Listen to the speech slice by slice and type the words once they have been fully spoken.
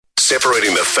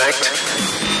Separating the fact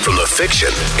from the fiction.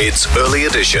 It's Early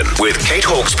Edition with Kate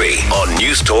Hawkesby on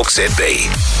News Talk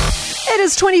ZB. It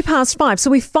is 5:20,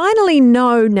 so we finally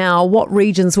know now what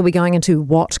regions will be going into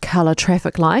what colour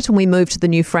traffic light, and we move to the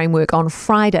new framework on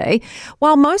Friday.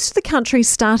 While most of the country is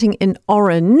starting in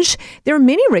orange, there are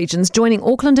many regions joining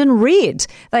Auckland in red.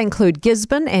 They include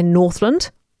Gisborne and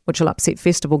Northland, which will upset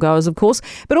festival goers, of course,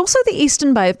 but also the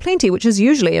Eastern Bay of Plenty, which is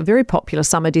usually a very popular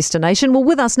summer destination. Well,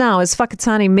 with us now is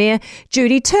Whakatane Mayor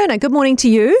Judy Turner. Good morning to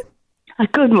you.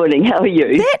 Good morning, how are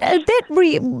you?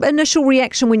 That initial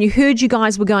reaction when you heard you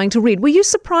guys were going to red, were you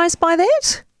surprised by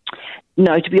that?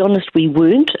 No, to be honest, we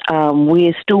weren't.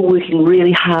 We're still working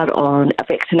really hard on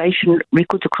vaccination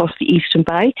records across the Eastern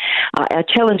Bay. Our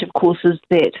challenge, of course, is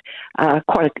that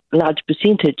quite a large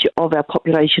percentage of our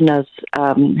population is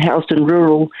housed in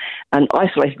rural and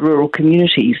isolated rural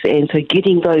communities, and so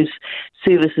getting those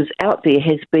services out there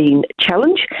has been a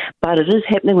challenge, but it is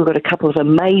happening. We've got a couple of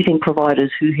amazing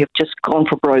providers who have just gone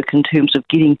for broke in terms of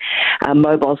getting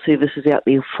mobile services out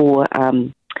there for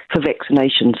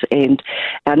vaccinations, and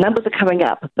our numbers are coming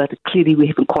up, but clearly we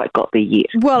haven't quite got there yet.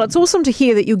 Well, it's awesome to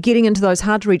hear that you're getting into those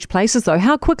hard-to-reach places, though.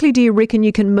 How quickly do you reckon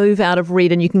you can move out of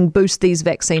red and you can boost these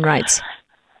vaccine rates?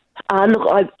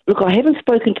 Look, I haven't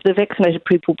spoken to the vaccinated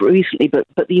people recently, but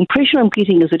the impression I'm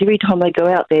getting is that every time they go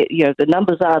out there, the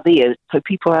numbers are there, so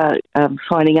people are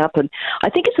signing up. And I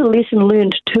think it's a lesson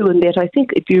learned too, in that I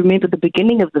think if you remember the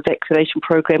beginning of the vaccination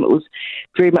program, it was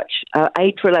very much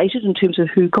age-related in terms of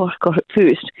who got it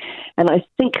first. And I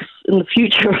think in the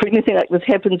future, if anything like this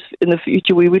happens in the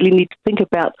future, we really need to think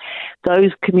about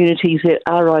those communities that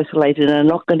are isolated and are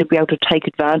not going to be able to take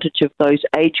advantage of those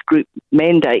age group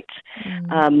mandates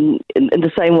in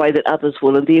the same way that others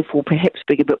will, and therefore perhaps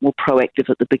being a bit more proactive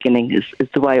at the beginning is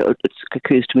the way it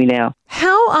occurs to me now.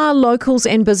 How are locals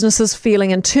and businesses feeling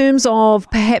in terms of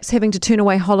perhaps having to turn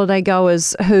away holiday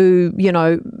goers who,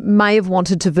 may have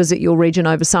wanted to visit your region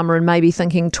over summer and maybe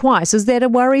thinking twice? Is that a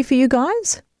worry for you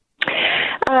guys?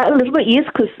 A little bit, yes,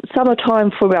 because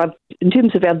summertime in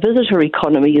terms of our visitor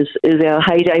economy is our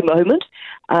heyday moment,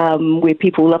 where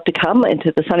people love to come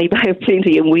into the sunny Bay of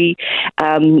Plenty, and we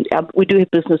do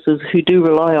have businesses who do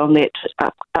rely on that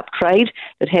up trade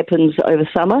that happens over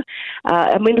summer.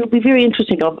 It'll be very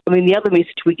interesting. The other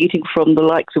message we're getting from the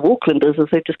likes of Aucklanders is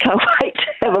they just can't wait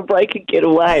to have a break and get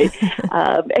away,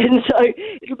 and so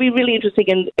it'll be really interesting.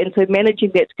 And so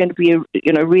managing that's going to be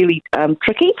really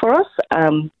tricky for us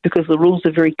because the rules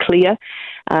are very clear,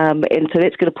 and so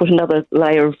that's going to put another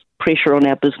layer of pressure on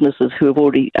our businesses who have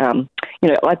already,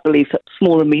 I believe that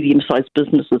small and medium-sized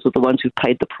businesses are the ones who've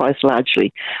paid the price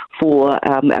largely for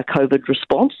our COVID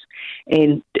response.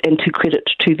 And to credit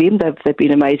to them, they've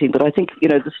been amazing. But I think,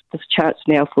 this chance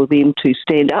now for them to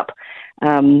stand up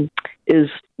is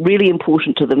really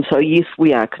important to them. So, yes,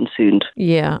 we are concerned.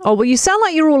 Yeah. Oh, well, you sound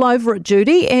like you're all over it,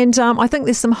 Judy, and I think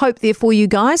there's some hope there for you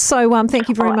guys. So thank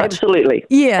you very much. Absolutely.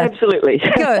 Yeah. Absolutely.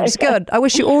 Good. I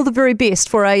wish you all the very best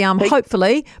for a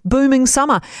hopefully booming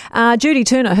summer. Judy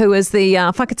Turner, who is the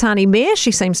Whakatane Mayor,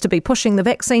 she seems to be pushing the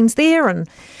vaccines there and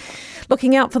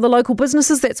looking out for the local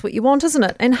businesses. That's what you want, isn't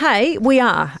it? And hey, we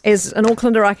are, as an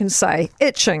Aucklander, I can say,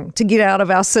 itching to get out of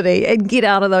our city and get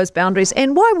out of those boundaries.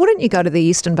 And why wouldn't you go to the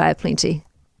Eastern Bay of Plenty?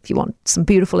 If you want some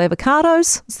beautiful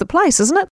avocados, it's the place, isn't it?